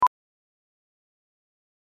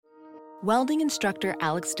Welding instructor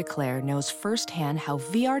Alex DeClaire knows firsthand how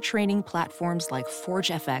VR training platforms like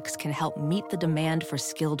ForgeFX can help meet the demand for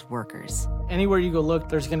skilled workers. Anywhere you go look,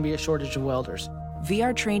 there's going to be a shortage of welders.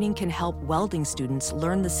 VR training can help welding students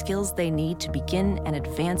learn the skills they need to begin and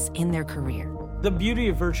advance in their career. The beauty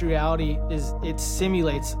of virtual reality is it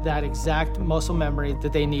simulates that exact muscle memory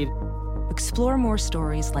that they need. Explore more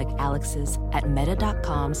stories like Alex's at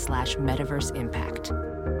meta.com/metaverseimpact.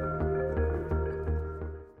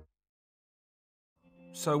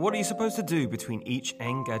 So what are you supposed to do between each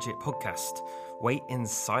Engadget podcast? Wait in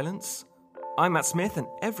silence? I'm Matt Smith, and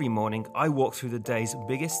every morning I walk through the day's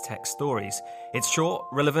biggest tech stories. It's short,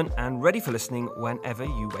 relevant, and ready for listening whenever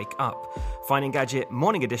you wake up. Find Engadget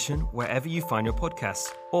Morning Edition wherever you find your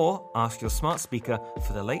podcasts, or ask your smart speaker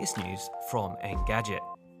for the latest news from Engadget.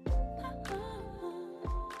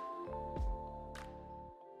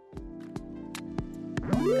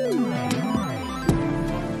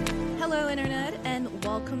 Hello, Internet, and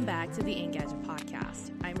welcome back to the Engadget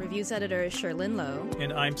podcast. I'm reviews editor Sherlyn Lowe.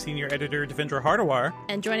 And I'm senior editor Devendra Hardawar.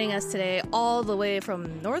 And joining us today, all the way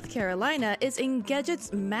from North Carolina, is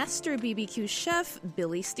Engadget's master BBQ chef,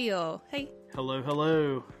 Billy Steele. Hey. Hello,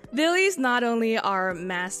 hello. Billy's not only our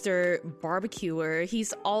master barbecuer,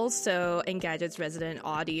 he's also Engadget's resident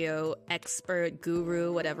audio expert,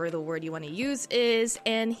 guru, whatever the word you want to use is,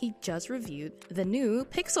 and he just reviewed the new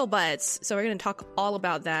Pixel Buds. So we're going to talk all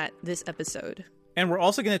about that this episode. And we're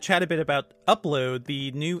also going to chat a bit about Upload,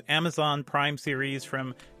 the new Amazon Prime series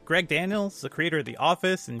from Greg Daniels, the creator of The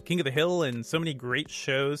Office and King of the Hill and so many great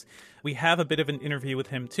shows. We have a bit of an interview with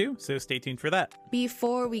him too, so stay tuned for that.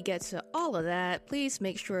 Before we get to all of that, please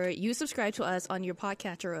make sure you subscribe to us on your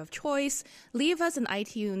podcatcher of choice. Leave us an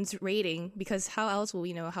iTunes rating, because how else will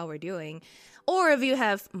we know how we're doing? Or if you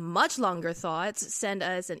have much longer thoughts, send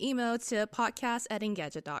us an email to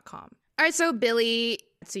podcast@engadget.com. All right, so Billy,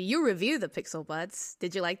 so you reviewed the Pixel Buds.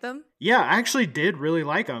 Did you like them? Yeah, I actually did really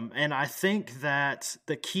like them. And I think that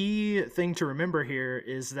the key thing to remember here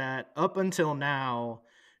is that up until now,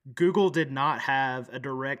 Google did not have a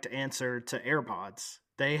direct answer to AirPods.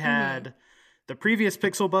 They had the previous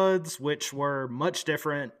Pixel Buds, which were much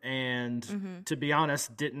different and, to be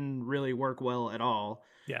honest, didn't really work well at all.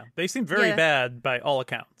 Yeah, they seem very bad by all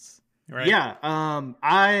accounts. Right? Yeah,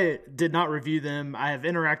 I did not review them. I have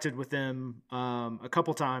interacted with them a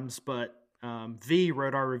couple times, but V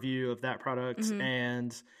wrote our review of that product,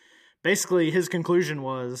 and basically his conclusion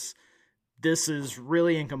was this is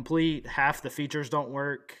really incomplete. Half the features don't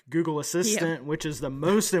work. Google Assistant, which is the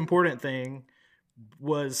most important thing,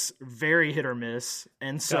 was very hit or miss.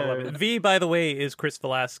 And so V, by the way, is Chris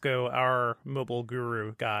Velasco, our mobile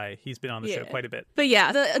guru guy. He's been on the show quite a bit. But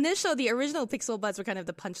yeah, the original Pixel Buds were kind of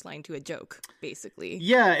the punchline to a joke, basically.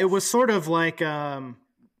 Yeah, it was sort of like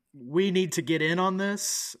we need to get in on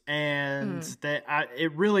this, and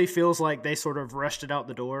it really feels like they sort of rushed it out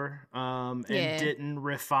the door and didn't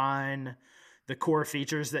refine the core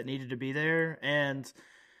features that needed to be there. And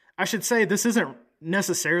I should say this isn't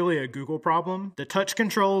necessarily a Google problem. The touch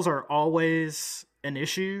controls are always an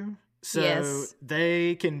issue. So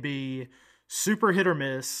they can be super hit or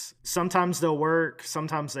miss. Sometimes they'll work,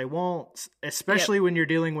 sometimes they won't, especially when you're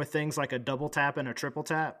dealing with things like a double tap and a triple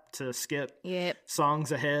tap to skip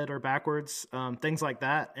songs ahead or backwards, things like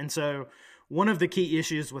that. And so one of the key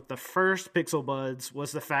issues with the first Pixel Buds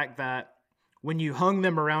was the fact that when you hung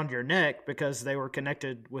them around your neck, because they were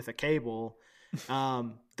connected with a cable,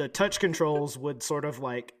 the touch controls would sort of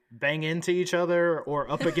like bang into each other or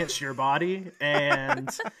up against your body. And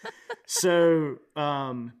so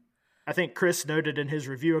I think Chris noted in his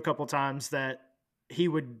review a couple times that he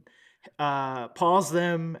would pause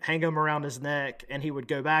them, hang them around his neck, and he would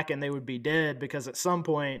go back and they would be dead because at some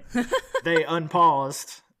point they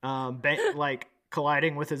unpaused, like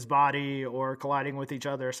colliding with his body or colliding with each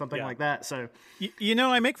other or something like that. So, you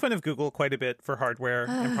know, I make fun of Google quite a bit for hardware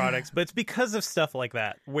and products, but it's because of stuff like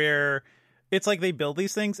that, where it's like they build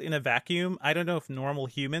these things in a vacuum. I don't know if normal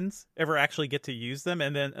humans ever actually get to use them,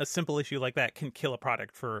 and then a simple issue like that can kill a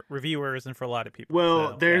product for reviewers and for a lot of people.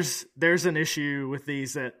 Well, there's an issue with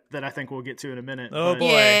these that I think we'll get to in a minute. Oh, boy.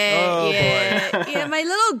 Yeah, my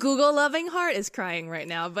little Google loving heart is crying right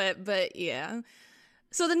now, but yeah.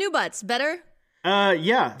 So the new Buds, better?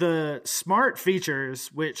 The smart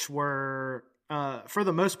features, which were for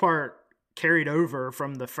the most part carried over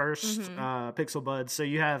from the first Pixel Buds. So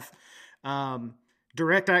you have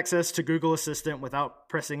direct access to Google Assistant without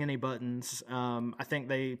pressing any buttons. I think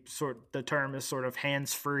the term is sort of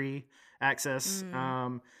hands-free access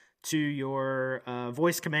to your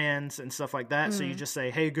voice commands and stuff like that. So you just say,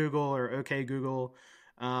 "Hey Google" or "Okay Google."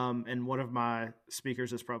 And one of my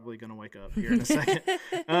speakers is probably going to wake up here in a second.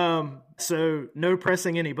 So no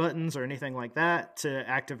pressing any buttons or anything like that to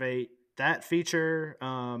activate that feature.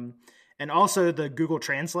 And also the Google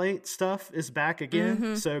Translate stuff is back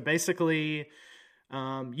again. So basically,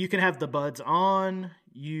 you can have the buds on,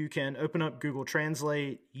 you can open up Google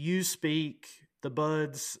Translate, you speak, the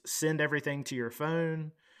buds send everything to your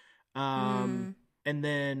phone. And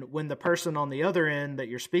then when the person on the other end that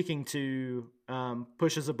you're speaking to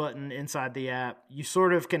pushes a button inside the app, you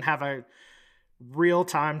sort of can have a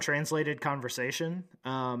real-time translated conversation.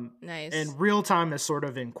 Nice. And real-time is sort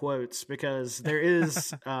of in quotes because there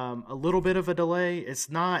is a little bit of a delay. It's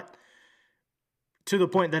not to the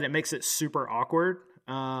point that it makes it super awkward.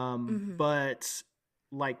 But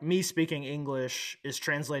like me speaking English is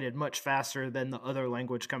translated much faster than the other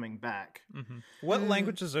language coming back. What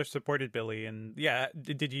languages are supported, Billy? And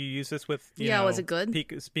did you use this with was it good?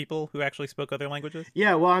 People who actually spoke other languages?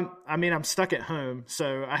 Yeah, well, I'm stuck at home,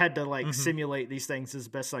 so I had to simulate these things as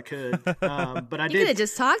best I could. But I You could have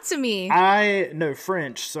just talked to me. I know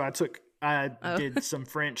French, so I did some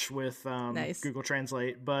French with Nice. Google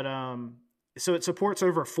Translate. But so it supports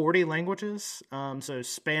over 40 languages. So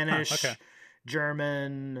Spanish,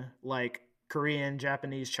 German, like Korean,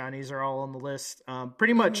 Japanese, Chinese are all on the list.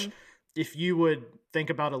 Pretty much, if you would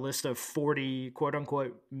think about a list of 40 quote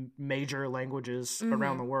unquote major languages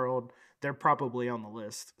around the world, they're probably on the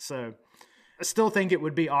list. So I still think it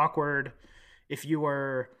would be awkward if you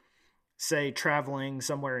were, say, traveling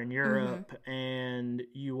somewhere in Europe and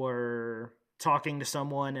you were talking to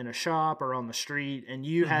someone in a shop or on the street and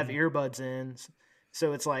you have earbuds in.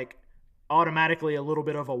 So it's like automatically a little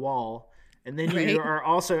bit of a wall. And then you are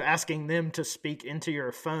also asking them to speak into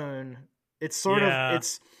your phone. It's sort of,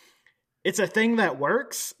 it's a thing that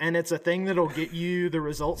works and it's a thing that'll get you the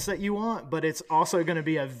results that you want, but it's also going to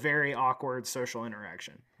be a very awkward social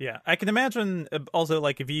interaction. Yeah, I can imagine also,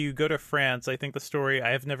 like, if you go to France, I think the story, I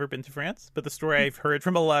have never been to France, but the story I've heard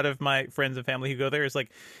from a lot of my friends and family who go there is like,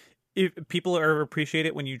 if people appreciate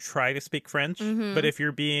it when you try to speak French, but if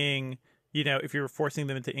you're being... if you're forcing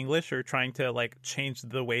them into English or trying to like change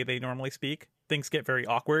the way they normally speak, things get very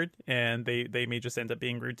awkward and they may just end up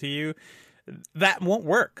being rude to you. That won't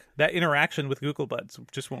work. That interaction with Google Buds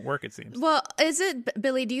just won't work, it seems. Well,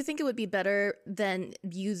 Billy, do you think it would be better than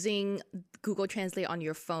using Google Translate on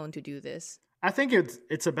your phone to do this? I think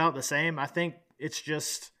it's about the same. I think it's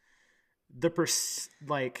just the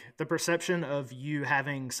perception of you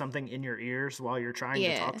having something in your ears while you're trying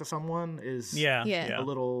to talk to someone is a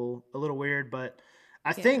little weird, but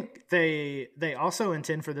I think they also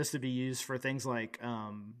intend for this to be used for things like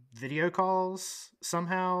video calls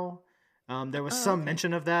somehow. There was some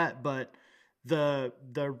mention of that, but the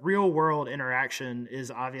real world interaction is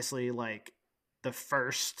obviously like the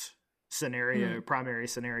first scenario, primary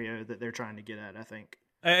scenario that they're trying to get at, I think.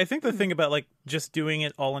 I think the thing about like just doing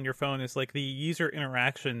it all on your phone is like the user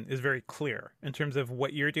interaction is very clear in terms of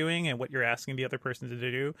what you're doing and what you're asking the other person to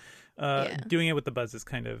do. Doing it with the buds is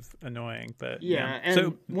kind of annoying, but and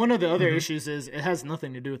so one of the other issues is it has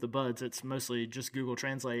nothing to do with the buds. It's mostly just Google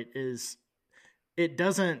Translate. It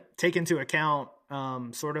doesn't take into account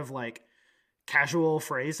sort of like casual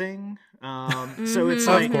phrasing. So it's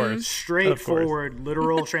like straightforward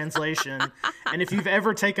literal translation. And if you've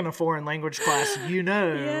ever taken a foreign language class, you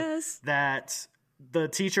know that the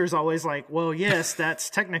teacher's always like, well, yes, that's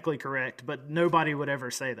technically correct, but nobody would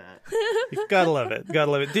ever say that. You gotta love it.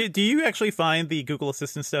 Gotta love it. Do you actually find the Google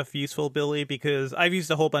Assistant stuff useful, Billy? Because I've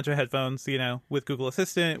used a whole bunch of headphones, with Google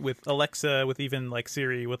Assistant, with Alexa, with even like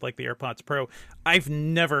Siri, with like the AirPods Pro. I've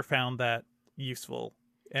never found that useful.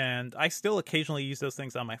 And I still occasionally use those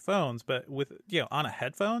things on my phones, but with, on a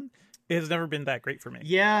headphone, it has never been that great for me.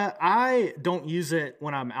 Yeah, I don't use it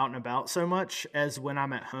when I'm out and about so much as when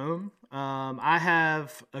I'm at home. I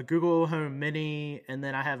have a Google Home Mini, and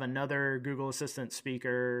then I have another Google Assistant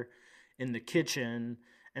speaker in the kitchen.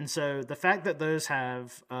 And so the fact that those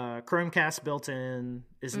have Chromecast built in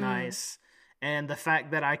is nice. And the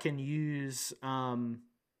fact that I can use one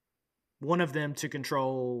of them to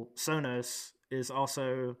control Sonos is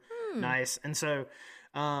also nice. And so,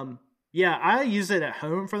 I use it at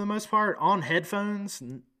home for the most part. On headphones,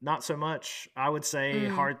 not so much. I would say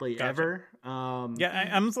hardly ever. I'm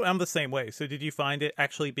the same way. So did you find it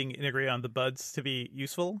actually being integrated on the buds to be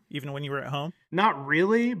useful, even when you were at home? Not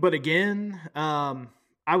really. But again,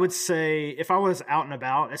 I would say if I was out and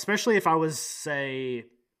about, especially if I was, say,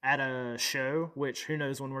 at a show, which who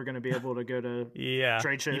knows when we're going to be able to go to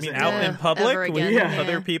trade shows. You mean out in public with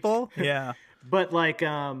other people? Yeah. But like,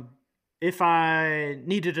 if I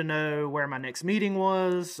needed to know where my next meeting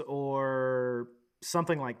was, or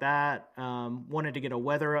something like that, wanted to get a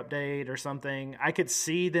weather update or something, I could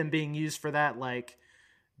see them being used for that, like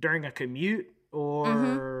during a commute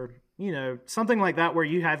or, you know, something like that where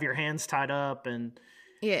you have your hands tied up and,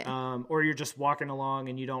 or you're just walking along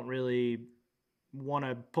and you don't really want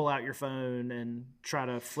to pull out your phone and try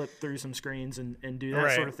to flip through some screens and do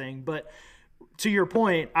that sort of thing. But to your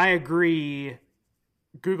point, I agree.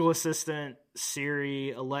 Google Assistant,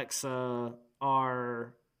 Siri, Alexa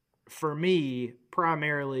are, for me,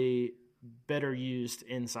 primarily better used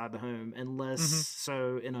inside the home and less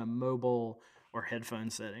so in a mobile or headphone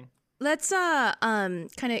setting. Let's kind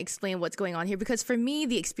of explain what's going on here, because for me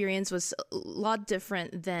the experience was a lot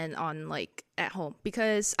different than on like at home,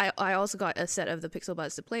 because I also got a set of the Pixel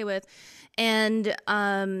Buds to play with, and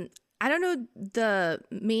I don't know the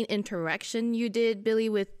main interaction you did, Billy,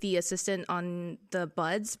 with the assistant on the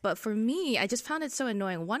buds, but for me, I just found it so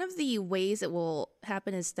annoying. One of the ways it will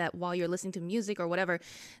happen is that while you're listening to music or whatever,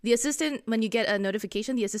 the assistant, when you get a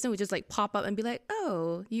notification, the assistant would just like pop up and be like,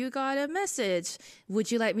 "Oh, you got a message.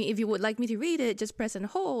 If you would like me to read it, just press and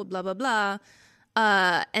hold, blah, blah, blah."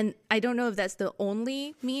 And I don't know if that's the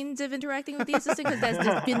only means of interacting with the assistant, because that's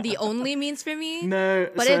just been the only means for me. No,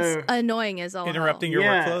 but it's annoying as all interrupting your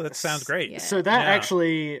workflow. That sounds great. Yeah. So that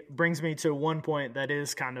actually brings me to one point that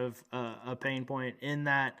is kind of a pain point, in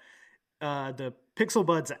that the Pixel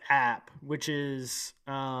Buds app, which is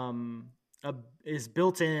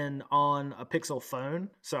built in on a Pixel phone.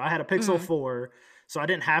 So I had a Pixel 4, so I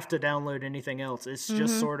didn't have to download anything else. It's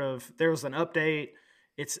just sort of, there was an update.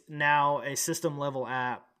 It's now a system level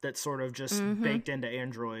app that's sort of just baked into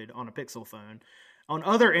Android on a Pixel phone. On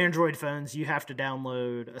other Android phones, you have to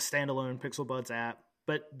download a standalone Pixel Buds app,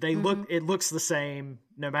 but it looks the same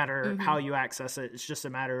no matter how you access it. It's just a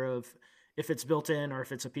matter of if it's built in or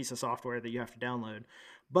if it's a piece of software that you have to download.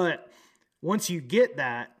 But once you get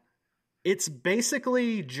that, it's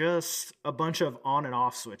basically just a bunch of on and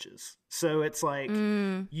off switches. So it's like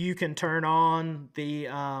you can turn on the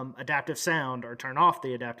adaptive sound or turn off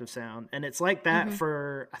the adaptive sound. And it's like that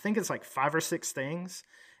for, I think it's like 5 or 6 things.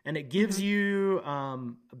 And it gives you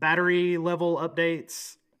battery level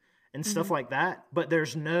updates and stuff like that. But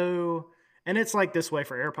there's no, and it's like this way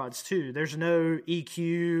for AirPods too. There's no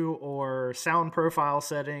EQ or sound profile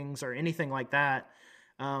settings or anything like that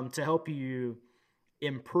to help you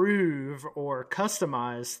improve or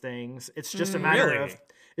customize things. It's just a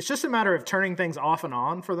matter of turning things off and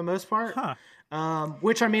on for the most part.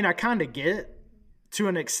 Which, I mean, I kind of get to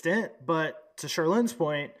an extent, but to Sherlynn's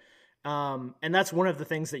point, and that's one of the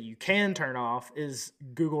things that you can turn off is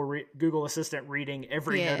Google Assistant reading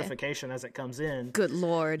every notification as it comes in. Good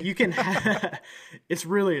Lord. You can it's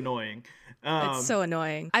really annoying. It's so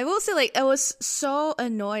annoying. I will say, like, I was so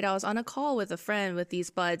annoyed. I was on a call with a friend with these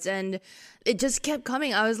buds, and it just kept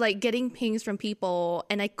coming. I was like getting pings from people,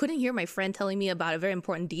 and I couldn't hear my friend telling me about a very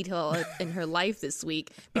important detail in her life this week,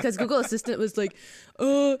 because Google Assistant was like,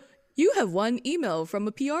 "You have one email from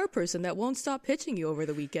a PR person that won't stop pitching you over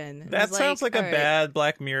the weekend." That sounds like a bad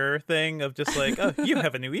Black Mirror thing of just like, "Oh, you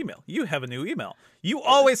have a new email. You have a new email. You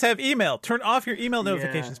always have email. Turn off your email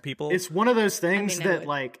notifications, people." It's one of those things that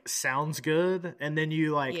like sounds good, and then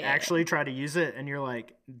you like actually try to use it, and you're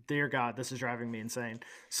like, "Dear God, this is driving me insane."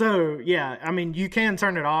 So yeah, I mean, you can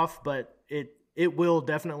turn it off, but it will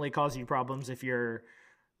definitely cause you problems if you're,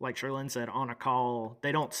 like Sherlynn said, on a call.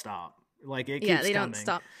 They don't stop. Like it keeps they coming. don't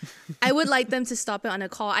stop. I would like them to stop it on a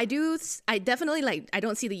call. I definitely I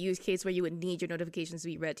don't see the use case where you would need your notifications to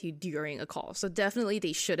be read to you during a call. So definitely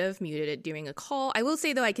they should have muted it during a call. I will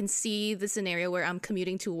say though, I can see the scenario where I'm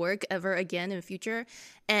commuting to work ever again in the future,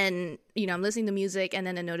 and I'm listening to music and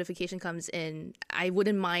then a notification comes in. I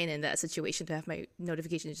wouldn't mind in that situation to have my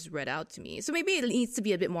notifications just read out to me. So maybe it needs to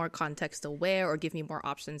be a bit more context aware, or give me more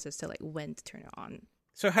options as to like when to turn it on.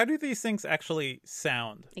 So how do these things actually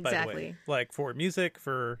sound, by the way? Like for music,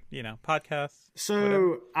 for, podcasts? So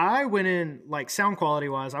whatever? I went in, like sound quality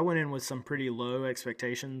wise, I went in with some pretty low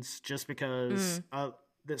expectations, just because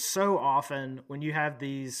that so often when you have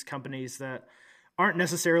these companies that aren't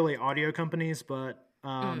necessarily audio companies, but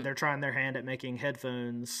they're trying their hand at making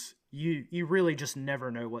headphones, you really just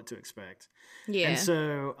never know what to expect. Yeah. And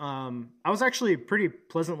so I was actually pretty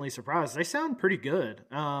pleasantly surprised. They sound pretty good.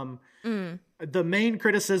 The main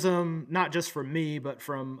criticism, not just from me, but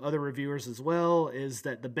from other reviewers as well, is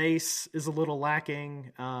that the bass is a little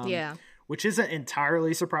lacking, which isn't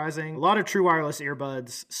entirely surprising. A lot of true wireless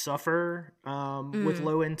earbuds suffer with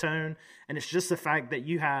low end tone, and it's just the fact that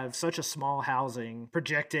you have such a small housing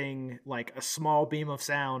projecting like a small beam of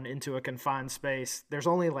sound into a confined space. There's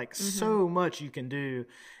only like so much you can do,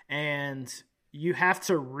 and you have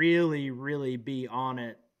to really, really be on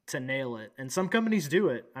it nail it. And some companies do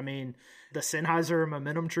it. I mean, the Sennheiser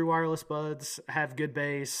Momentum True Wireless buds have good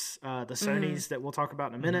bass. The Sonys that we'll talk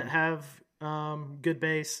about in a minute have good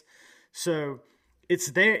bass. So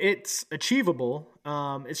it's there. It's achievable.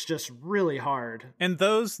 It's just really hard. And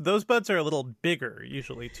those buds are a little bigger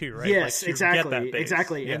usually too, right? Yes, like exactly.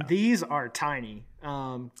 Exactly. Yeah. And these are tiny.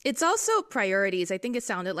 It's also priorities. I think it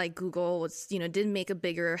sounded like Google was, didn't make a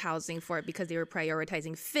bigger housing for it because they were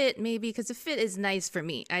prioritizing fit, maybe because the fit is nice for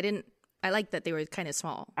me. I like that they were kind of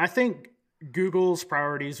small. I think Google's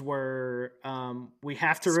priorities were we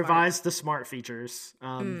have to revise the smart features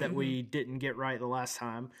that we didn't get right the last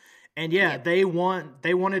time. And they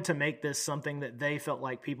wanted to make this something that they felt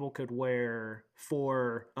like people could wear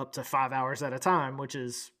for up to 5 hours at a time, which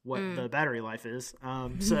is what the battery life is.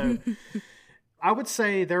 So I would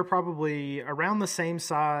say they're probably around the same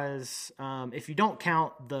size. If you don't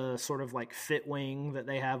count the sort of like fit wing that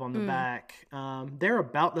they have on the back, they're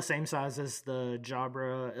about the same size as the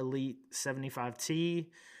Jabra Elite 75T.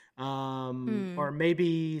 Or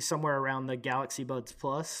maybe somewhere around the Galaxy Buds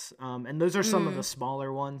Plus. And those are some of the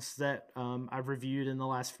smaller ones that I've reviewed in the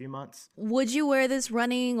last few months. Would you wear this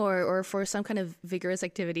running or for some kind of vigorous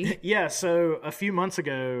activity? Yeah, so a few months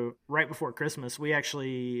ago, right before Christmas, we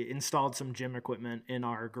actually installed some gym equipment in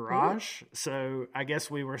our garage. Ooh. So I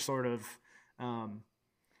guess we were sort of...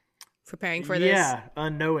 preparing for this? Yeah,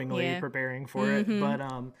 unknowingly preparing for it. But...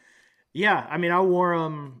 yeah, I mean, I wore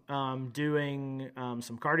them doing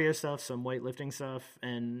some cardio stuff, some weightlifting stuff,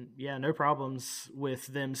 and no problems with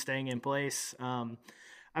them staying in place.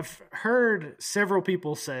 I've heard several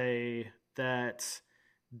people say that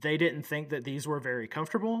they didn't think that these were very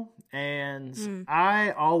comfortable, and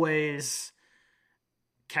I always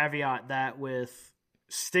caveat that with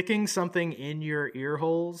sticking something in your ear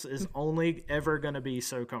holes is only ever going to be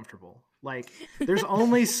so comfortable. Like, there's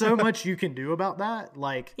only so much you can do about that.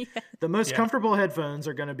 Like, the most comfortable headphones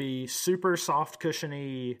are going to be super soft,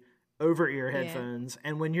 cushiony, over-ear headphones.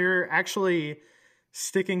 And when you're actually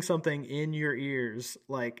sticking something in your ears,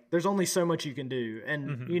 like, there's only so much you can do.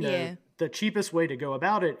 And, the cheapest way to go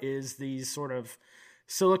about it is these sort of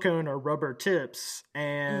silicone or rubber tips,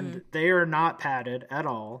 and they are not padded at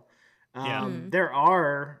all. There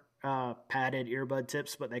are padded earbud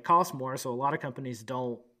tips, but they cost more, so a lot of companies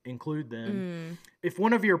don't include them. If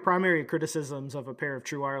one of your primary criticisms of a pair of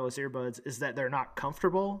true wireless earbuds is that they're not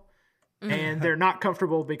comfortable, and they're not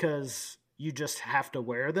comfortable because you just have to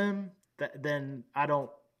wear them, then I don't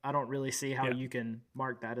really see how you can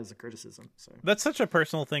mark that as a criticism. So that's such a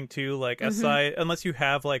personal thing too. Like unless you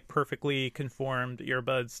have like perfectly conformed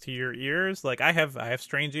earbuds to your ears, like I have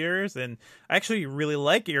strange ears, and I actually really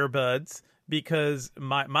like earbuds because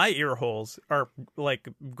my ear holes are like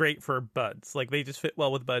great for buds. Like they just fit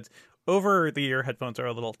well with buds. Over the ear headphones are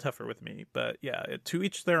a little tougher with me, but to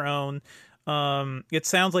each their own. It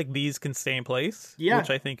sounds like these can stay in place, which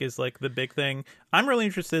I think is like the big thing. I'm really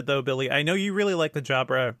interested though, Billy. I know you really like the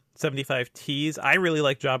Jabra 75Ts. I really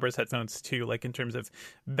like Jabra's headphones too, like in terms of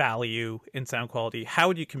value and sound quality. How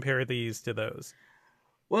would you compare these to those?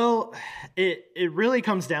 Well, it really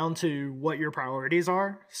comes down to what your priorities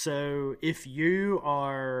are. So if you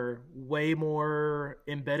are way more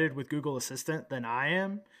embedded with Google Assistant than I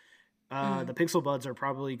am, the Pixel Buds are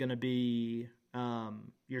probably going to be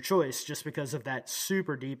your choice just because of that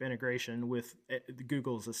super deep integration with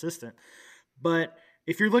Google's Assistant. But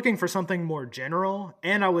if you're looking for something more general,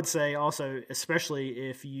 and I would say also, especially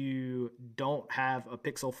if you don't have a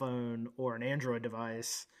Pixel phone or an Android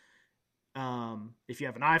device, if you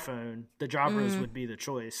have an iPhone, the Jabras would be the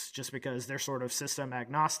choice just because they're sort of system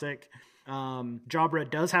agnostic. Jabra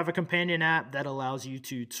does have a companion app that allows you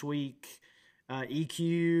to tweak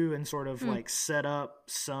EQ and sort of like set up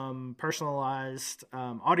some personalized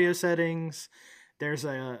audio settings. There's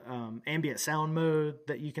a ambient sound mode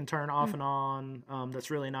that you can turn off and on.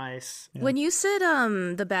 That's really nice. When you said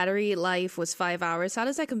the battery life was 5 hours, how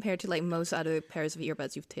does that compare to like most other pairs of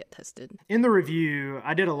earbuds you've tested? In the review,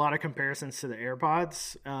 I did a lot of comparisons to the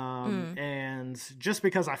AirPods, and just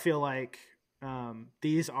because I feel like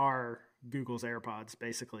these are Google's AirPods,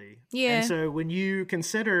 basically. Yeah. And so when you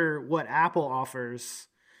consider what Apple offers,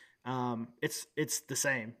 it's the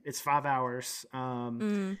same. It's 5 hours.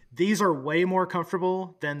 These are way more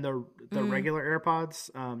comfortable than the regular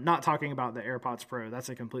AirPods. Not talking about the AirPods Pro. That's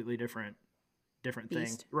a completely different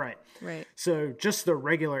thing. Right. So just the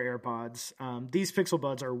regular AirPods. These Pixel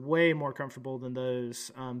Buds are way more comfortable than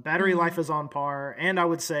those. Battery life is on par, and I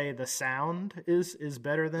would say the sound is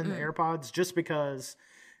better than the AirPods just because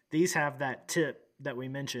these have that tip that we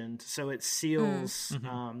mentioned. So it seals,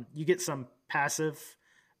 you get some passive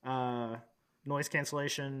noise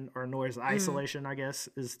cancellation or noise isolation, I guess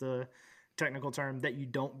is the technical term, that you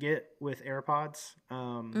don't get with AirPods.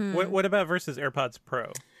 What about versus AirPods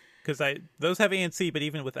Pro? Because those have ANC, but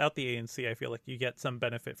even without the ANC, I feel like you get some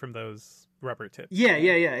benefit from those rubber tips. Yeah,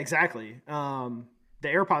 exactly. The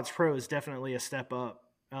AirPods Pro is definitely a step up,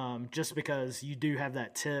 just because you do have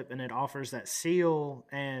that tip and it offers that seal,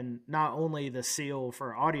 and not only the seal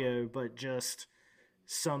for audio, but just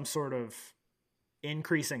some sort of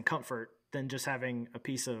increase in comfort than just having a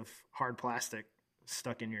piece of hard plastic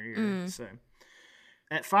stuck in your ear. So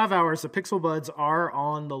at 5 hours, the Pixel Buds are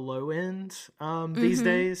on the low end these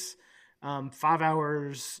days. 5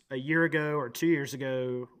 hours a year ago or 2 years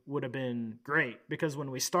ago would have been great, because when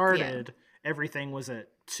we started, everything was at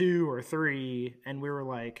 2 or 3, and we were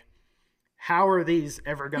like, how are these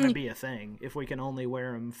ever going to be a thing if we can only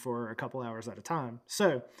wear them for a couple hours at a time?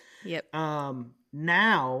 So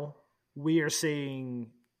now we are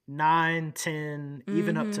seeing 9, 10,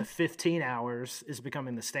 even up to 15 hours is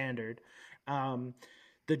becoming the standard.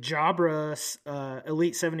 The Jabra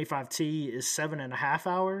Elite 75T is 7.5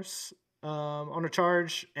 hours on a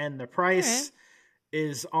charge, and the price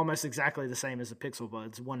is almost exactly the same as the Pixel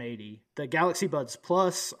Buds, $180. The Galaxy Buds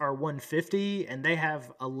Plus are $150, and they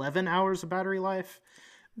have 11 hours of battery life.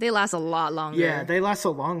 They last a lot longer. Yeah, they last a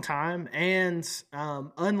long time. And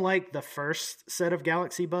unlike the first set of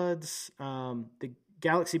Galaxy Buds, the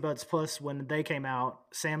Galaxy Buds Plus, when they came out,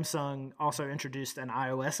 Samsung also introduced an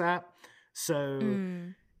iOS app. So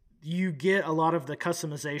you get a lot of the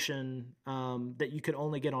customization that you could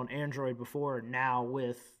only get on Android before, now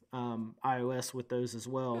with iOS with those as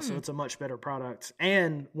well. So it's a much better product.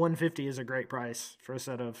 And $150 is a great price for a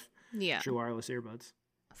set of true wireless earbuds.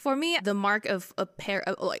 For me, the mark of a pair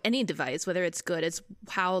of like any device, whether it's good, it's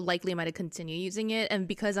how likely am I to continue using it. And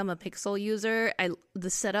because I'm a Pixel user, the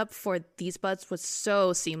setup for these buds was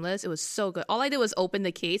so seamless. It was so good. All I did was open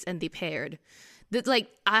the case and they paired. Like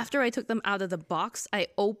after I took them out of the box, I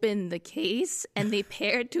opened the case and they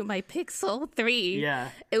paired to my Pixel 3. Yeah.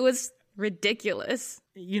 It was ridiculous.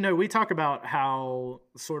 You know, we talk about how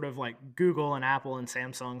sort of like Google and Apple and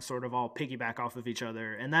Samsung sort of all piggyback off of each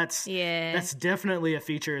other. And that's definitely a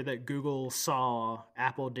feature that Google saw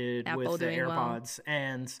Apple did with the AirPods. Well.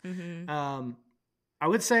 And I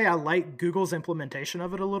would say I like Google's implementation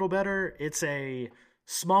of it a little better. It's a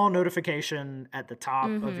small notification at the top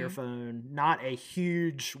of your phone, not a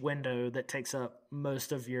huge window that takes up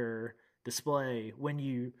most of your display when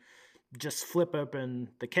you just flip open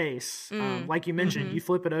the case. Like you mentioned, you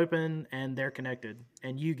flip it open and they're connected,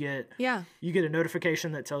 and you get a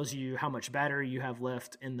notification that tells you how much battery you have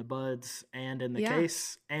left in the buds and in the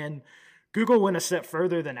case. And Google went a step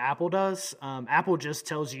further than Apple does. Apple just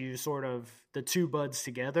tells you sort of the two buds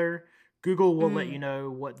together. Google will let you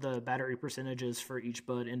know what the battery percentage is for each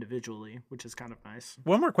bud individually, which is kind of nice.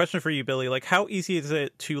 One more question for you, Billy. Like, how easy is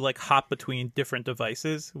it to like hop between different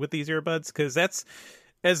devices with these earbuds? Because that's,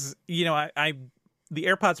 as you know, I the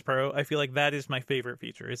AirPods Pro, I feel like that is my favorite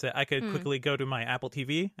feature, is that I could quickly go to my Apple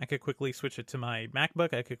TV, I could quickly switch it to my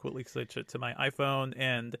MacBook, I could quickly switch it to my iPhone,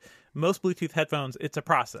 and most Bluetooth headphones, it's a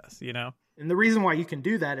process, you know? And the reason why you can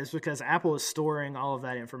do that is because Apple is storing all of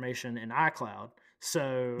that information in iCloud.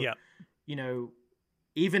 So, you know,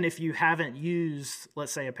 even if you haven't used,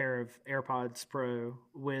 let's say, a pair of AirPods Pro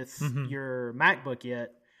with your MacBook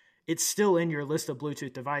yet, it's still in your list of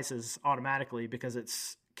Bluetooth devices automatically because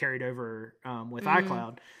it's carried over with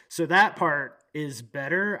iCloud. So that part is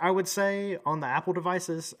better, I would say, on the Apple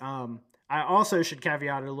devices. I also should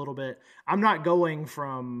caveat it a little bit. I'm not going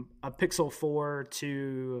from a Pixel 4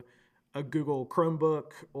 to a Google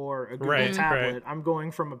Chromebook or a Google tablet. Right. I'm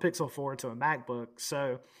going from a Pixel 4 to a MacBook.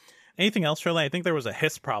 So anything else, Shirley? I think there was a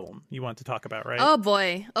hiss problem you want to talk about, right? Oh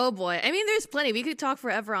boy. I mean, there's plenty. We could talk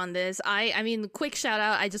forever on this. I mean, quick shout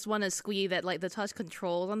out. I just want to squee that like the touch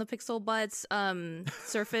controls on the Pixel Buds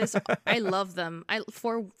Surface. I love them.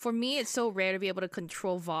 For me, it's so rare to be able to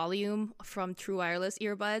control volume from true wireless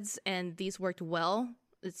earbuds, and these worked well.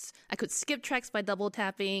 I could skip tracks by double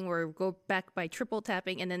tapping or go back by triple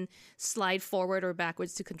tapping and then slide forward or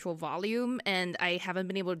backwards to control volume. And I haven't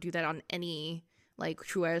been able to do that on any like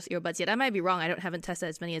true wireless earbuds yet. I might be wrong. I haven't tested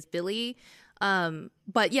as many as Billy.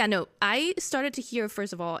 But yeah, no, I started to hear,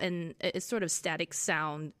 first of all, and it's sort of static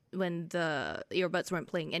sound when the earbuds weren't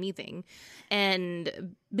playing anything.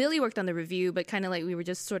 And Billy worked on the review, but kind of like we were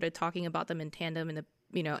just sort of talking about them in tandem and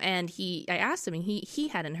I asked him and he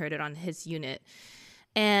hadn't heard it on his unit.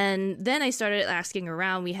 And then I started asking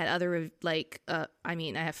around. We had other, I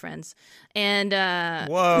have friends. And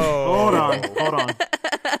whoa. Hold on.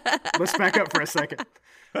 Let's back up for a second.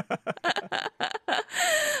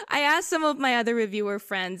 I asked some of my other reviewer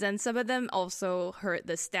friends, and some of them also heard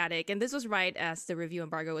the static. And this was right as the review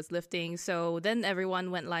embargo was lifting. So then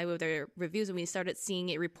everyone went live with their reviews, and we started seeing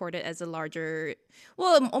it reported as a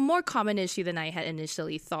more common issue than I had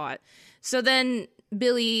initially thought. So then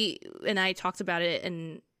Billy and I talked about it.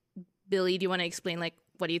 And Billy, do you want to explain, like,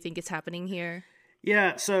 what do you think is happening here?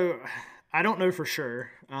 Yeah, so I don't know for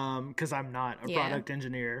sure because I'm not a product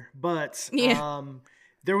engineer, but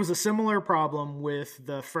there was a similar problem with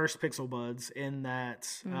the first Pixel Buds in that,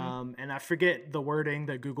 and I forget the wording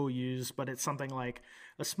that Google used, but it's something like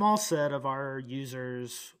a small set of our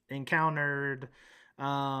users encountered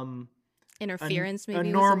interference, maybe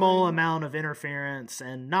a normal amount of interference,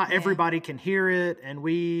 and not everybody can hear it. And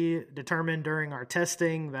we determined during our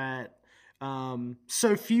testing that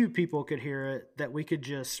so few people could hear it that we could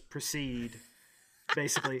just proceed.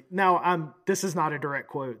 Basically, now this is not a direct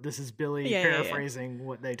quote. This is Billy paraphrasing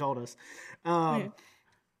what they told us.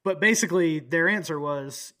 But basically, their answer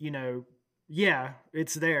was,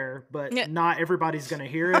 it's there, but not everybody's going to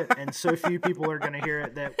hear it, and so few people are going to hear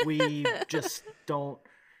it that we just don't.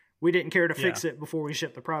 We didn't care to fix it before we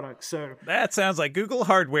shipped the product. So that sounds like Google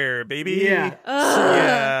hardware, baby.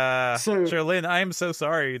 Yeah. So Charlene, I am so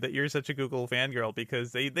sorry that you're such a Google fangirl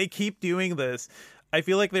because they keep doing this. I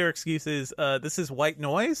feel like their excuse is, this is white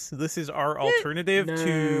noise. This is our alternative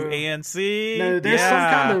to ANC. No,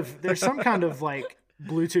 there's some kind of like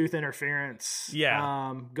Bluetooth interference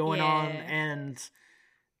going on, and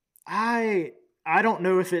I don't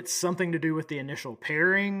know if it's something to do with the initial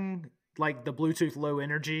pairing, like the Bluetooth low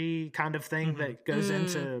energy kind of thing that goes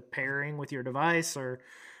into pairing with your device or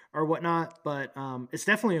whatnot, but it's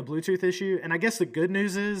definitely a Bluetooth issue. And I guess the good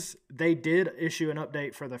news is they did issue an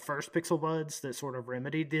update for the first Pixel Buds that sort of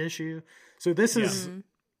remedied the issue. So this is,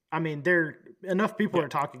 I mean, enough people are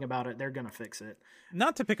talking about it. They're going to fix it.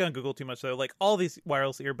 Not to pick on Google too much though, like all these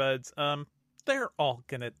wireless earbuds, they're all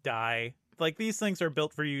going to die. Like these things are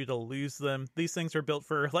built for you to lose them. These things are built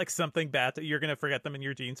for like something bad that you're going to forget them in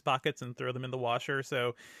your jeans pockets and throw them in the washer.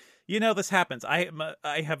 So, this happens. I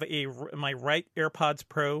have my right AirPods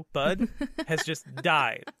Pro bud has just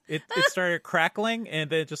died. It started crackling and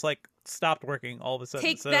then it just like stopped working all of a sudden.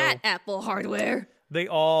 Take that, Apple hardware. They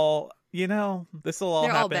all, this will all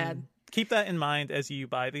They're happen. all bad. Keep that in mind as you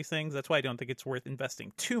buy these things. That's why I don't think it's worth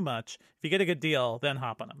investing too much. If you get a good deal, then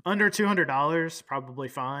hop on them. Under $200, probably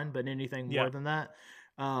fine, but anything more than that.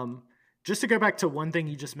 Just to go back to one thing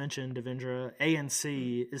you just mentioned, Devendra,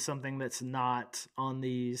 ANC is something that's not on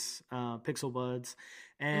these Pixel Buds.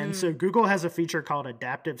 And so Google has a feature called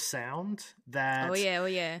Adaptive Sound that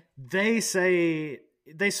they say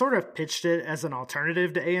they sort of pitched it as an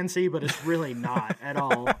alternative to ANC, but it's really not at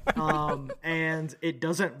all. And it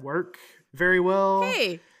doesn't work very well.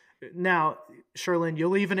 Hey. Now, Charlene,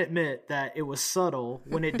 you'll even admit that it was subtle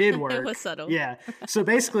when it did work. It was subtle. Yeah. So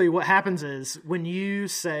basically what happens is when you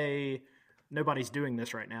say, nobody's doing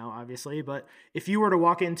this right now, obviously, but if you were to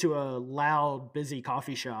walk into a loud, busy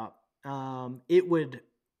coffee shop, it would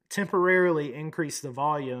temporarily increase the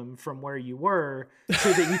volume from where you were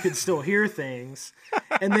so that you could still hear things.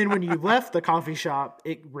 And then when you left the coffee shop,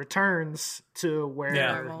 it returns to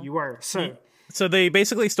where you were. So they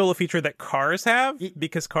basically stole a feature that cars have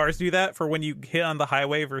because cars do that for when you hit on the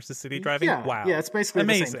highway versus city driving. Wow. Yeah, it's basically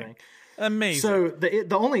the same thing. Amazing. So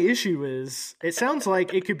the only issue is it sounds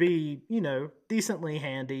like it could be, decently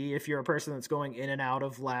handy if you're a person that's going in and out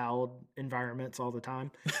of loud environments all the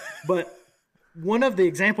time. But one of the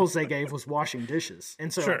examples they gave was washing dishes.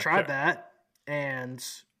 And so I tried that and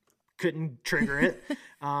couldn't trigger it.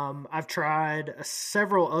 I've tried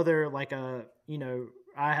several other,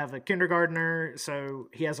 I have a kindergartner, so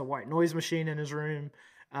he has a white noise machine in his room.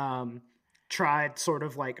 Tried sort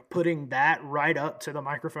of like putting that right up to the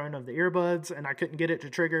microphone of the earbuds, and I couldn't get it to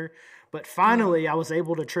trigger. But finally, I was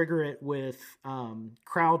able to trigger it with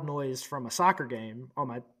crowd noise from a soccer game on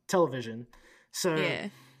my television. So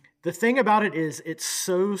the thing about it is it's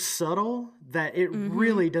so subtle that it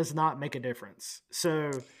really does not make a difference.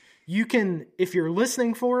 So you can, if you're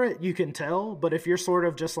listening for it, you can tell. But if you're sort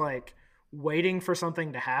of just like waiting for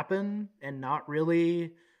something to happen and not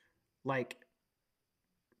really like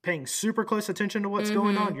paying super close attention to what's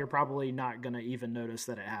going on, you're probably not going to even notice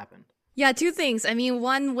that it happened. Yeah, two things. I mean,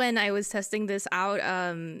 one, when I was testing this out,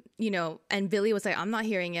 and Billy was like, I'm not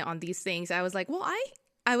hearing it on these things. I was like, well, I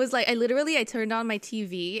turned on my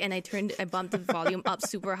TV and I bumped the volume up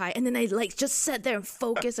super high. And then I just sat there and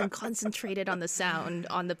focused and concentrated on the sound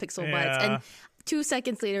on the Pixel Buds. And 2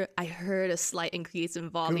 seconds later, I heard a slight increase in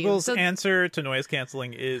volume. Google's answer to noise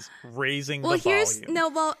canceling is raising the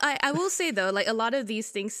volume. I will say though, like a lot of these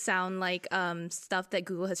things sound like stuff that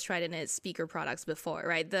Google has tried in its speaker products before,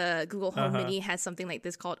 right? The Google Home Mini has something like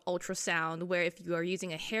this called ultrasound, where if you are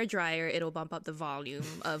using a hairdryer, it'll bump up the volume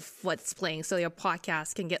of what's playing, so your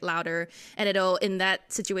podcast can get louder, and it'll, in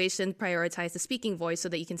that situation, prioritize the speaking voice so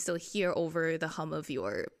that you can still hear over the hum of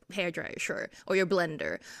your hairdryer, sure, or your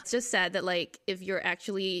blender. It's just sad that like if you're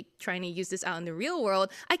actually trying to use this out in the real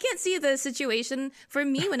world, I can't see the situation for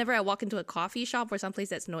me whenever I walk into a coffee shop or someplace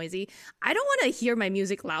that's noisy. I don't want to hear my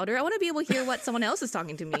music louder. I want to be able to hear what someone else is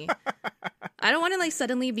talking to me. I don't want to like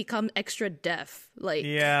suddenly become extra deaf. Like,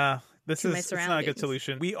 yeah, this is it's not a good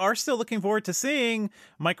solution. We are still looking forward to seeing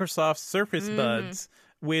Microsoft's Surface Buds,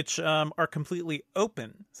 which are completely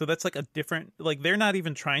open. So that's like a different, like they're not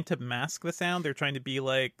even trying to mask the sound. They're trying to be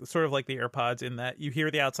like sort of like the AirPods in that you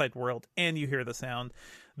hear the outside world and you hear the sound.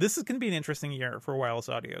 This is going to be an interesting year for wireless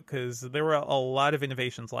audio because there were a lot of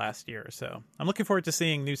innovations last year. So I'm looking forward to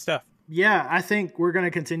seeing new stuff. Yeah, I think we're going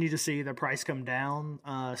to continue to see the price come down.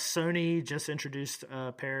 Sony just introduced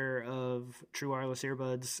a pair of true wireless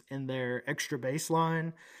earbuds in their extra bass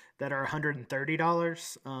line that are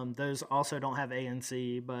 $130. Those also don't have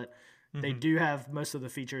ANC, but they do have most of the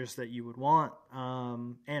features that you would want,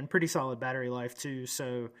 and pretty solid battery life too.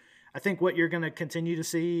 So I think what you're going to continue to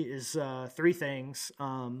see is three things.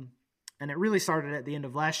 And it really started at the end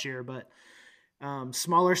of last year, but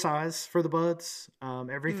smaller size for the buds.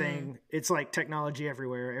 Everything, it's like technology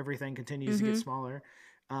everywhere. Everything continues to get smaller.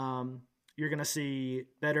 You're going to see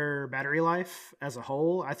better battery life as a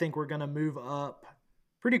whole. I think we're going to move up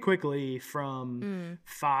pretty quickly from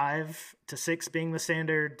 5 to 6 being the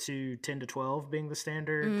standard to 10 to 12 being the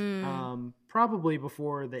standard. Probably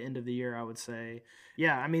before the end of the year, I would say.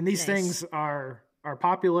 Yeah, I mean, these things are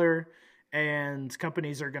popular, and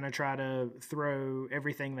companies are going to try to throw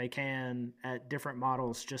everything they can at different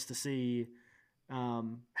models just to see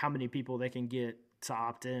how many people they can get to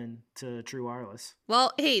opt in to true wireless.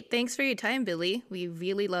 Well, hey, thanks for your time, Billy. We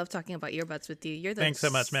really love talking about earbuds with you. You're the Thanks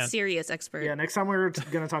so much, man. Serious expert. Yeah, next time we're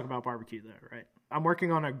going to talk about barbecue, though, right? I'm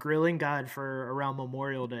working on a grilling guide for around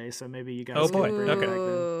Memorial Day, so maybe you guys can bring it back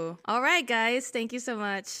then. All right, guys. Thank you so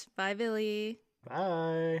much. Bye, Billy.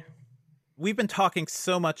 Bye. We've been talking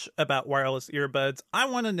so much about wireless earbuds. I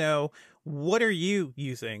want to know, what are you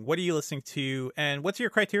using? What are you listening to? And what's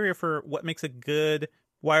your criteria for what makes a good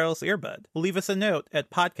wireless earbud? Leave us a note at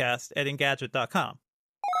podcast@engadget.com.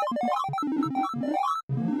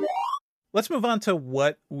 Let's move on to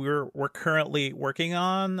what we're currently working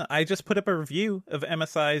on. I just put up a review of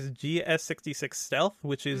MSI's GS66 Stealth,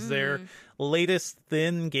 which is their latest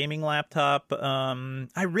thin gaming laptop.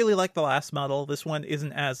 I really like the last model. This one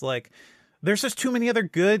isn't as like... There's just too many other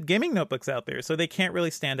good gaming notebooks out there, so they can't really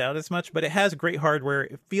stand out as much, but it has great hardware.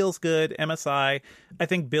 It feels good. MSI, I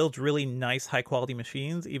think, builds really nice, high-quality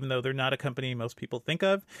machines, even though they're not a company most people think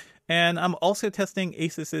of. And I'm also testing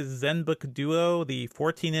Asus's ZenBook Duo, the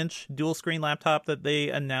 14-inch dual-screen laptop that they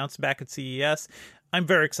announced back at CES. I'm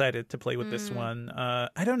very excited to play with this one.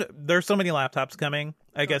 I don't know. There's so many laptops coming,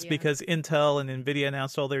 I guess, because Intel and NVIDIA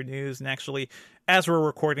announced all their news. And actually, as we're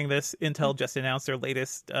recording this, Intel just announced their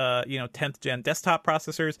latest, 10th gen desktop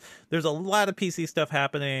processors. There's a lot of PC stuff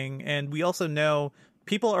happening. And we also know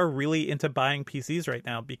people are really into buying PCs right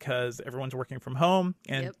now because everyone's working from home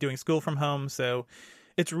and doing school from home. So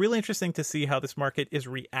it's really interesting to see how this market is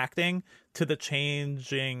reacting to the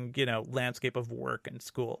changing, landscape of work and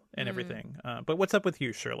school and everything. But what's up with you,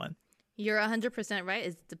 Sherlyn? You're 100% right.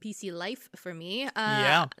 It's the PC life for me.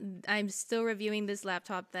 Yeah. I'm still reviewing this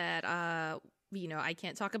laptop that, I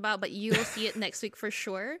can't talk about, but you'll see it next week for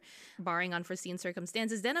sure, barring unforeseen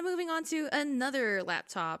circumstances. Then I'm moving on to another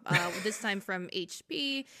laptop, this time from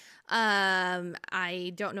HP.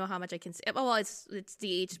 I don't know how much I can say. Well, it's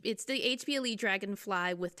the HP Elite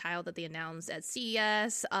Dragonfly with tile that they announced at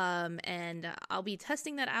CES, and I'll be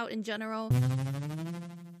testing that out in general.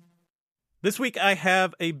 This week I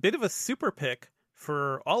have a bit of a super pick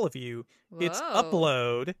for all of you. Whoa. It's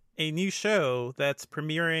Upload, a new show that's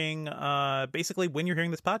premiering basically when you're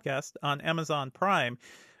hearing this podcast on Amazon Prime.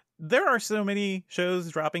 There are so many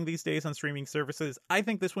shows dropping these days on streaming services. I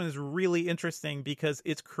think this one is really interesting because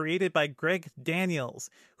it's created by Greg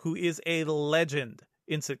Daniels, who is a legend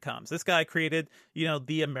in sitcoms. This guy created,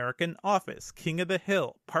 The American Office, King of the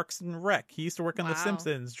Hill, Parks and Rec. He used to work on The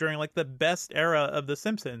Simpsons during like the best era of The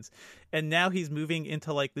Simpsons. And now he's moving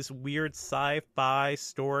into like this weird sci-fi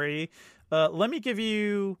story. Let me give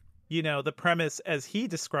you, the premise as he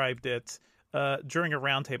described it during a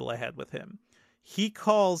roundtable I had with him. he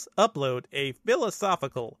calls Upload a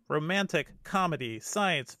philosophical, romantic comedy,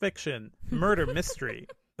 science fiction, murder mystery.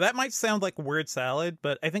 That might sound like word salad,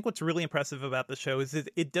 but I think what's really impressive about the show is that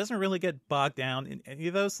it doesn't really get bogged down in any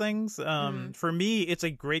of those things. For me, it's a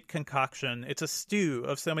great concoction. It's a stew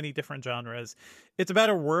of so many different genres. It's about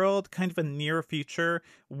a world, kind of a near future,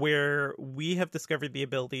 where we have discovered the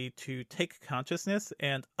ability to take consciousness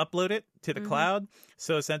and upload it to the cloud.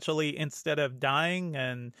 So essentially, instead of dying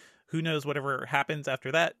and who knows whatever happens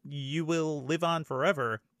after that, you will live on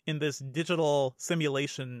forever in this digital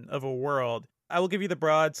simulation of a world. I will give you the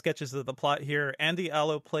broad sketches of the plot here. Andy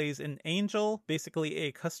Allo plays an angel, basically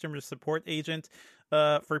a customer support agent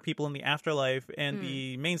for people in the afterlife. And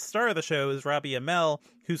the main star of the show is Robbie Amell,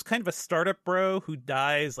 who's kind of a startup bro who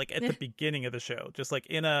dies like at the beginning of the show, just like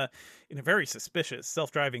in a very suspicious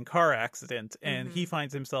self-driving car accident. And he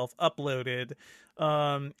finds himself uploaded.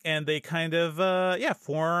 And they kind of,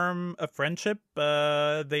 form a friendship.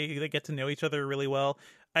 They get to know each other really well.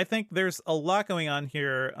 I think there's a lot going on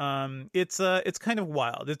here. It's kind of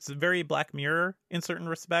wild. It's very Black Mirror in certain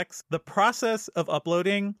respects. The process of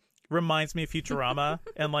uploading reminds me of Futurama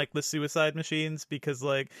and like the suicide machines, because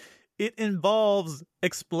like it involves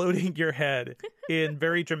exploding your head in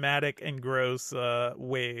very dramatic and gross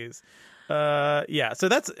ways. So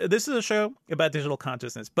this is a show about digital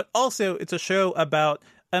consciousness, but also it's a show about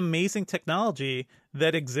amazing technology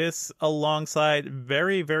that exists alongside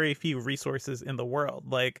very, very few resources in the world.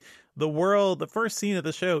 Like the first scene of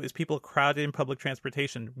the show is people crowded in public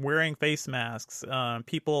transportation, wearing face masks,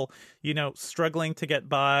 people, struggling to get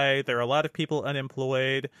by. There are a lot of people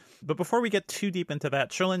unemployed. But before we get too deep into that,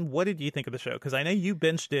 Cherlynn, what did you think of the show? Because I know you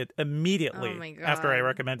binged it immediately after I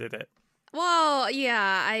recommended it. Well,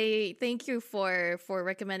 yeah, I thank you for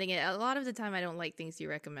recommending it. A lot of the time I don't like things you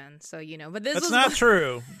recommend, so but this That's not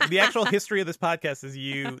true. The actual history of this podcast is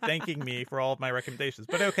you thanking me for all of my recommendations,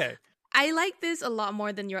 but okay. I like this a lot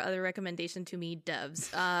more than your other recommendation to me, Devs.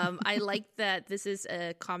 I like that this is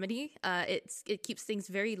a comedy. It keeps things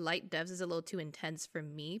very light. Devs is a little too intense for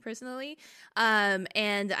me personally.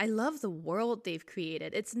 And I love the world they've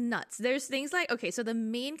created. It's nuts. There's things like, okay, so the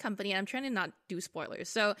main company, and I'm trying to not do spoilers.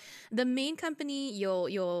 So the main company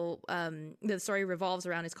the story revolves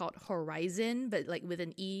around is called Horizon, but like with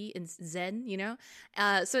an E in Zen,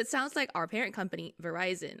 So it sounds like our parent company,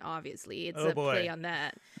 Verizon, obviously. It's a play on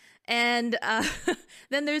that. And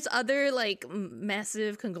then there's other like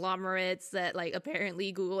massive conglomerates that like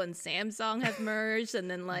apparently Google and Samsung have merged,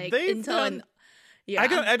 and then like Intel and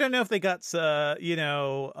I don't know if they got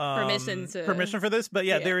permission for this, but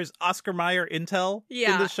there is Oscar Mayer Intel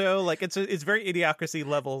in the show. Like it's very Idiocracy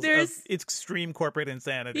levels of extreme corporate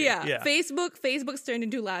insanity. Facebook's turned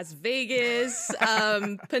into Las Vegas.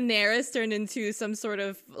 Panera's turned into some sort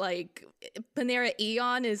of like Panera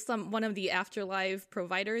Eon is one of the afterlife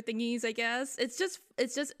provider thingies, I guess. It's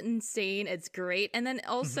just insane. It's great. And then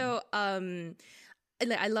also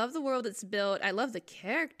I love the world it's built. I love the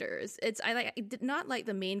characters. I did not like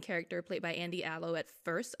the main character played by Andy Allo at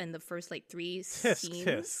first in the first like 3 scenes.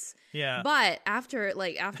 Tisk. Yeah. But after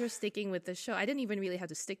sticking with the show, I didn't even really have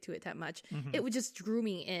to stick to it that much. It would just drew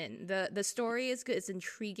me in. The story is good. It's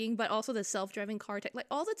intriguing, but also the self-driving car tech, like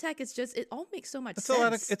all the tech is just, it all makes so much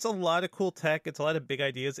sense. It's a lot of cool tech. It's a lot of big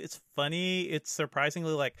ideas. It's funny. It's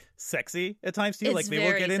surprisingly like sexy at times too. Like they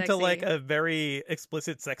will get into like a very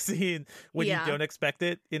explicit sex scene when you don't expect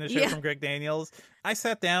it in a show from Greg Daniels. I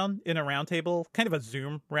sat down in a roundtable, kind of a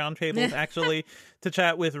Zoom roundtable actually, to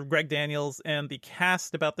chat with Greg Daniels and the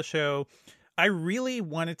cast about the show. I really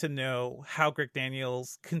wanted to know how Greg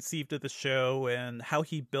Daniels conceived of the show and how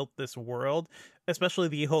he built this world, especially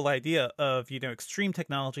the whole idea of, extreme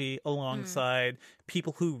technology alongside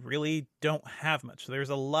people who really don't have much.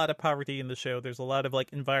 There's a lot of poverty in the show. There's a lot of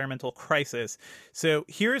like environmental crisis. So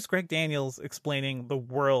here's Greg Daniels explaining the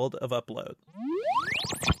world of Upload.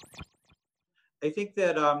 I think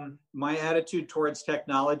that my attitude towards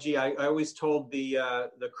technology, I always told the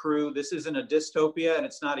crew, this isn't a dystopia and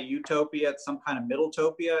it's not a utopia, it's some kind of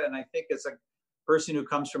middletopia. And I think as a person who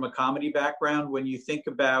comes from a comedy background, when you think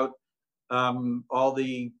about all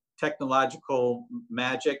the technological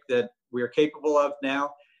magic that we're capable of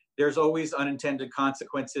now, there's always unintended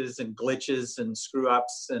consequences and glitches and screw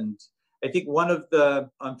ups. And I think one of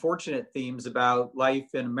the unfortunate themes about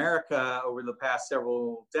life in America over the past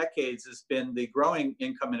several decades has been the growing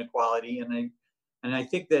income inequality. And I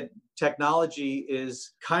think that technology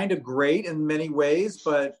is kind of great in many ways,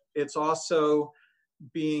 but it's also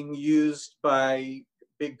being used by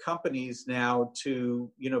big companies now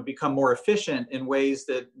to, become more efficient in ways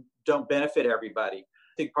that don't benefit everybody.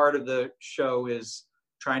 I think part of the show is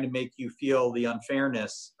trying to make you feel the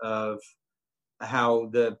unfairness of how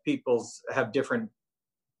the peoples have different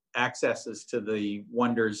accesses to the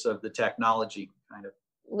wonders of the technology, kind of.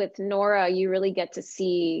 With Nora, you really get to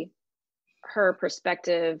see her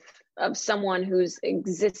perspective of someone who's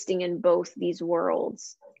existing in both these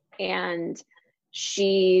worlds, and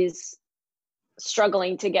she's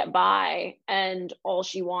struggling to get by, and all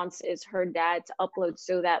she wants is her dad to upload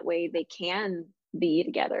so that way they can be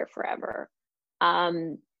together forever.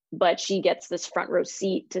 But she gets this front row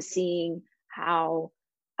seat to seeing how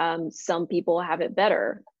some people have it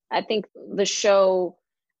better. I think the show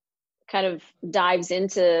kind of dives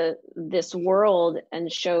into this world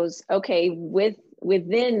and shows, okay,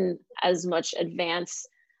 within as much advancement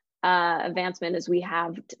as we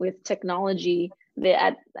have with technology,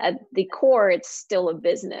 at the core, it's still a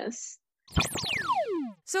business.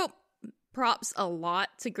 So props a lot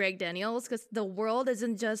to Greg Daniels, because the world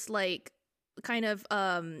isn't just like kind of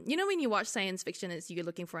when you watch science fiction, is you're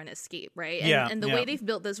looking for an escape, right? And the way they've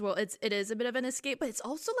built this world, it is a bit of an escape, but it's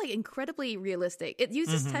also like incredibly realistic. It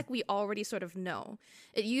uses tech we already sort of know.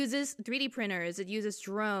 It uses 3D printers, it uses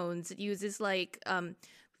drones, it uses like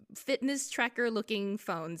fitness tracker looking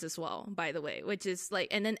phones as well, by the way, which is like,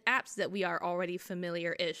 and then apps that we are already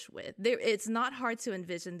familiar-ish with. It's not hard to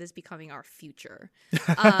envision this becoming our future.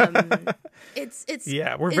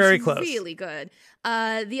 We're very close. Really good.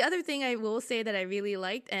 The other thing I will say that I really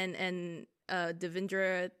liked, and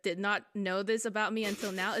Devindra did not know this about me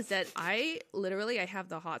until now, is that I have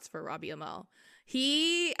the hots for Robbie Amell.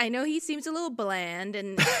 I know he seems a little bland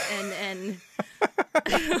and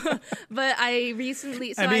but I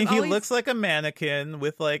recently, so he looks like a mannequin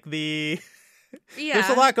with like the there's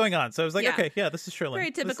a lot going on, so I was like, okay, this is Sherlyn.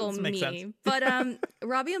 Very typical me. But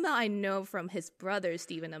Robbie Amell I know from his brother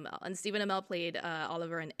Stephen Amell, and Stephen Amell played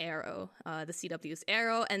Oliver in Arrow, the CW's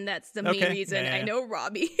Arrow, and that's the main reason I know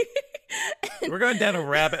Robbie. We're going down a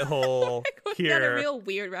rabbit hole here. Down a real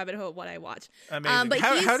weird rabbit hole of what I watch. Amazing. But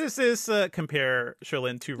how does this compare,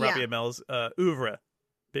 Sherlyn, to Robbie Amell's oeuvre?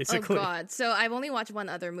 Basically. Oh God! So I've only watched one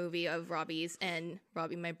other movie of Robbie's, and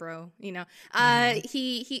Robbie, my bro,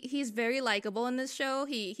 he's very likable in this show.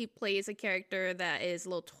 He plays a character that is a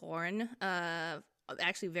little torn,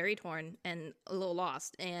 actually very torn and a little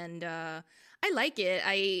lost, and I like it.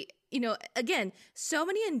 Again, so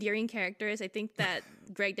many endearing characters. I think that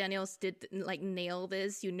Greg Daniels did like nail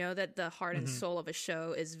this. You know that the heart and soul of a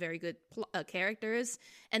show is very good characters,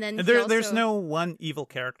 and then there's no one evil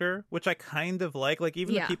character, which I kind of like. Like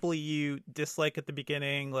even the people you dislike at the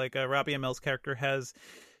beginning, like Robbie Amell's character has,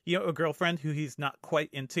 a girlfriend who he's not quite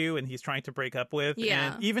into, and he's trying to break up with,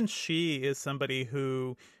 and even she is somebody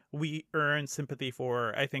who we earn sympathy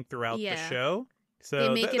for, I think, throughout the show. So they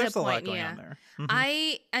make there's it a lot going on there.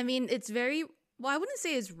 I mean, it's very, I wouldn't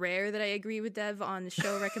say it's rare that I agree with Dev on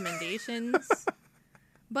show recommendations,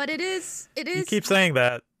 but it is. You keep saying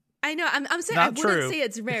that. I know. I'm saying I wouldn't say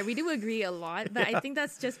it's rare. We do agree a lot, but I think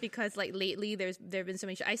that's just because like lately there've been so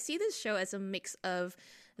many shows. I see this show as a mix of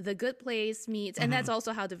The Good Place meets, and that's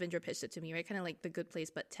also how Devindra pitched it to me, right? Kind of like The Good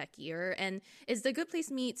Place, but techier. And it's The Good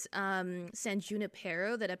Place meets San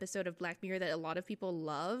Junipero, that episode of Black Mirror that a lot of people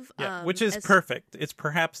love. Yeah, which is perfect. It's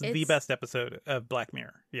perhaps the best episode of Black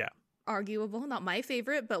Mirror. Yeah. Arguable, not my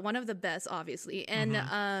favorite, but one of the best, obviously. And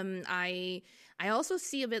I also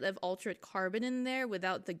see a bit of Altered Carbon in there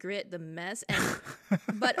without the grit, the mess, and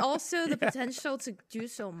but also the potential to do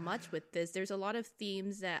so much with this. There's a lot of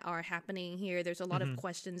themes that are happening here. There's a lot of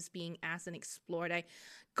questions being asked and explored.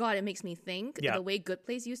 It makes me think the way Good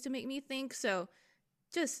Place used to make me think. So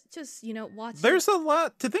just watch. There's a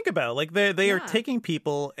lot to think about. Like they are taking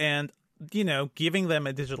people and giving them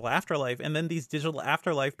a digital afterlife, and then these digital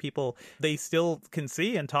afterlife people, they still can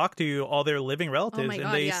see and talk to all their living relatives,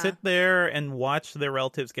 and they sit there and watch their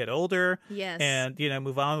relatives get older and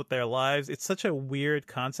move on with their lives. It's such a weird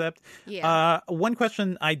concept. One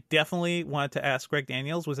question I definitely wanted to ask Greg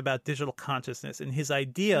Daniels was about digital consciousness and his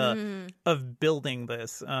idea of building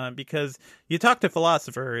this, because you talk to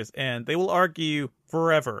philosophers and they will argue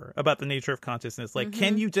forever about the nature of consciousness. Like,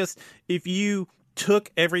 can you just, if you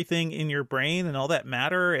took everything in your brain and all that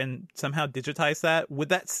matter and somehow digitize that, would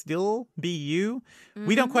that still be you?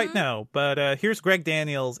 We don't quite know, but here's Greg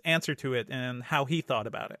Daniels' answer to it and how he thought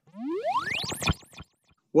about it.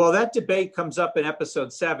 Well, that debate comes up in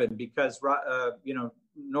episode 7 because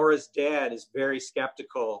Nora's dad is very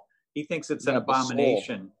skeptical. He thinks it's an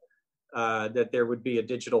abomination that there would be a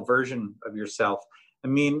digital version of yourself. I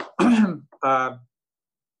mean,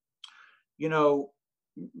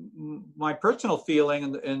 my personal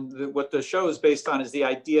feeling and what the show is based on is the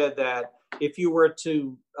idea that if you were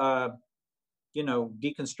to,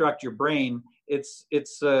 deconstruct your brain, it's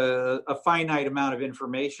a finite amount of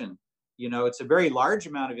information. It's a very large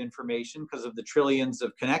amount of information because of the trillions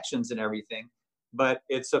of connections and everything, but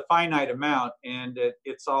it's a finite amount, and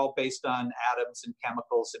it's all based on atoms and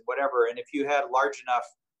chemicals and whatever. And if you had a large enough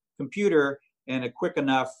computer and a quick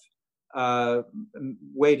enough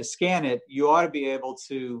way to scan it, you ought to be able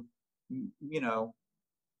to,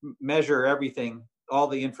 measure everything, all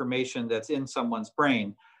the information that's in someone's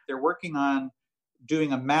brain. They're working on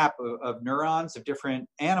doing a map of neurons of different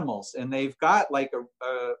animals, and they've got like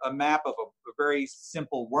a map of a very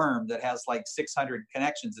simple worm that has like 600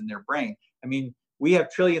 connections in their brain. I mean, we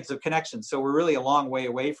have trillions of connections, so we're really a long way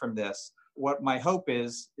away from this. What my hope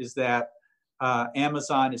is that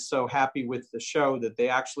Amazon is so happy with the show that they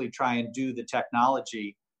actually try and do the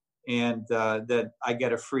technology, and that I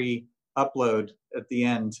get a free upload at the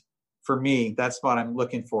end. For me, that's what I'm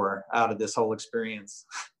looking for out of this whole experience.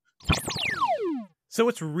 So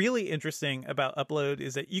what's really interesting about Upload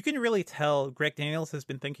is that you can really tell Greg Daniels has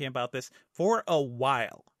been thinking about this for a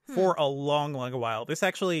while, for a long, long while. This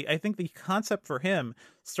actually, I think the concept for him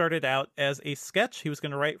started out as a sketch he was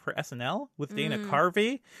going to write for SNL with Dana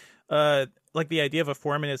Carvey. Like the idea of a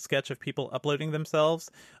 4-minute sketch of people uploading themselves.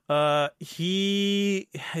 He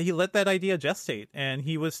let that idea gestate, and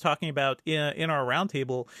he was talking about in our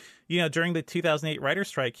roundtable, during the 2008 writer's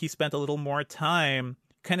strike, he spent a little more time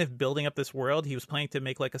kind of building up this world. He was planning to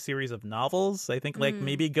make like a series of novels, I think, like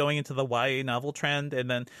maybe going into the YA novel trend, and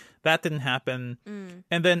then that didn't happen.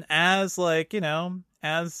 And then as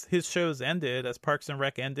his shows ended, as Parks and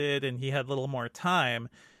Rec ended, and he had a little more time,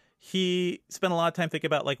 he spent a lot of time thinking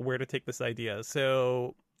about like where to take this idea.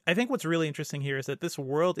 So I think what's really interesting here is that this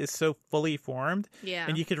world is so fully formed,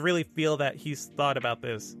 and you could really feel that he's thought about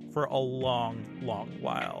this for a long, long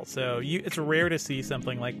while. So it's rare to see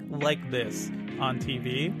something like this on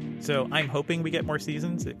TV. So I'm hoping we get more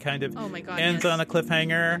seasons. It kind of ends on a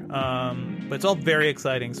cliffhanger, but it's all very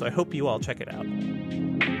exciting. So I hope you all check it out.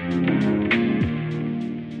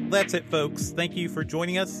 That's it, folks. Thank you for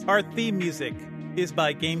joining us. Our theme music is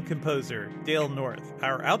by game composer Dale North.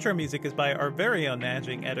 Our outro music is by our very own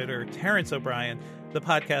managing editor, Terrence O'Brien. The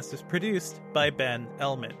podcast is produced by Ben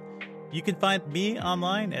Elman. You can find me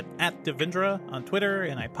online at Devindra on Twitter,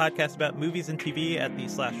 and I podcast about movies and TV at the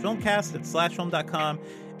 /filmcast at /film.com.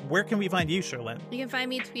 Where can we find you, Sherlyn? You can find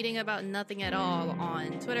me tweeting about nothing at all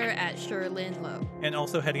on Twitter at SherlynLow. And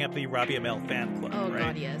also heading up the Robbie Amell fan club, right?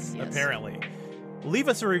 God, yes. Apparently. Leave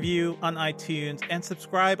us a review on iTunes and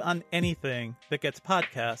subscribe on anything that gets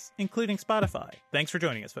podcasts, including Spotify. Thanks for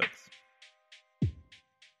joining us, folks.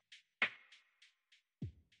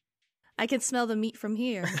 I can smell the meat from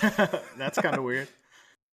here. That's kind of weird.